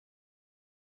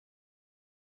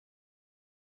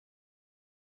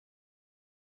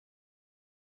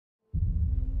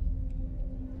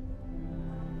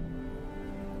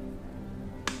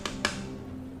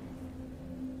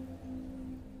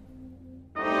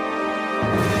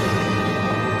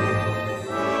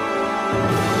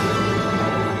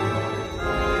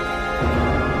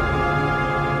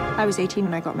was 18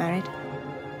 when I got married.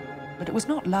 But it was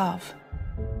not love.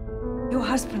 Your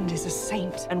husband is a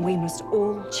saint, and we must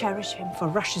all cherish him for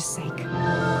Russia's sake.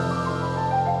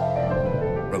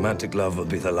 Romantic love will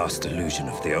be the last illusion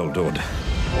of the old order.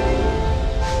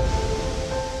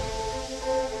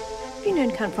 Have you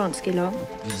known Count Vronsky long?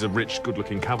 He's a rich,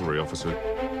 good-looking cavalry officer.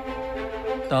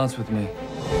 Dance with me.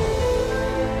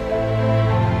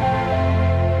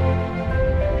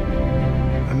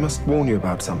 I must warn you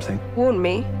about something. Warn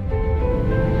me?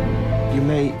 You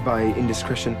may, by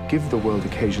indiscretion, give the world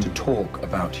occasion to talk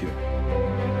about you.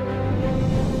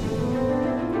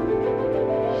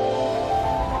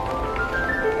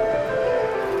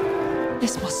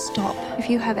 This must stop. If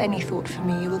you have any thought for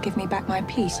me, you will give me back my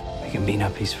peace. There can be no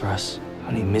peace for us.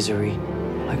 Only misery,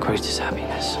 my greatest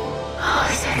happiness. Oh,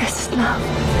 so this is love.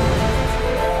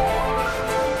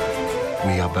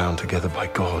 We are bound together by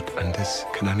God, and this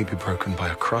can only be broken by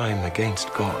a crime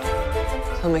against God.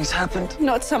 Something's happened.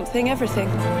 Not something, everything.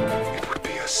 It would be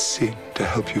a sin to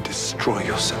help you destroy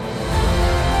yourself.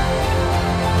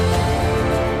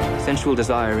 Sensual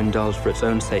desire indulged for its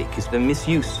own sake is the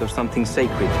misuse of something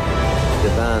sacred.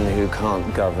 The man who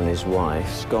can't govern his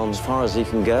wife's gone as far as he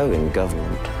can go in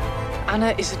government.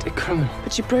 Anna isn't a criminal.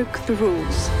 But you broke the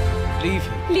rules. Leave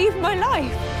him. Leave my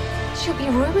life. She'll be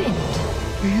ruined.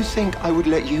 Do you think I would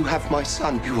let you have my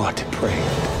son? You are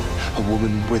depraved. A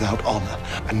woman without honor.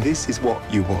 And this is what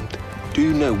you want. Do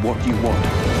you know what you want?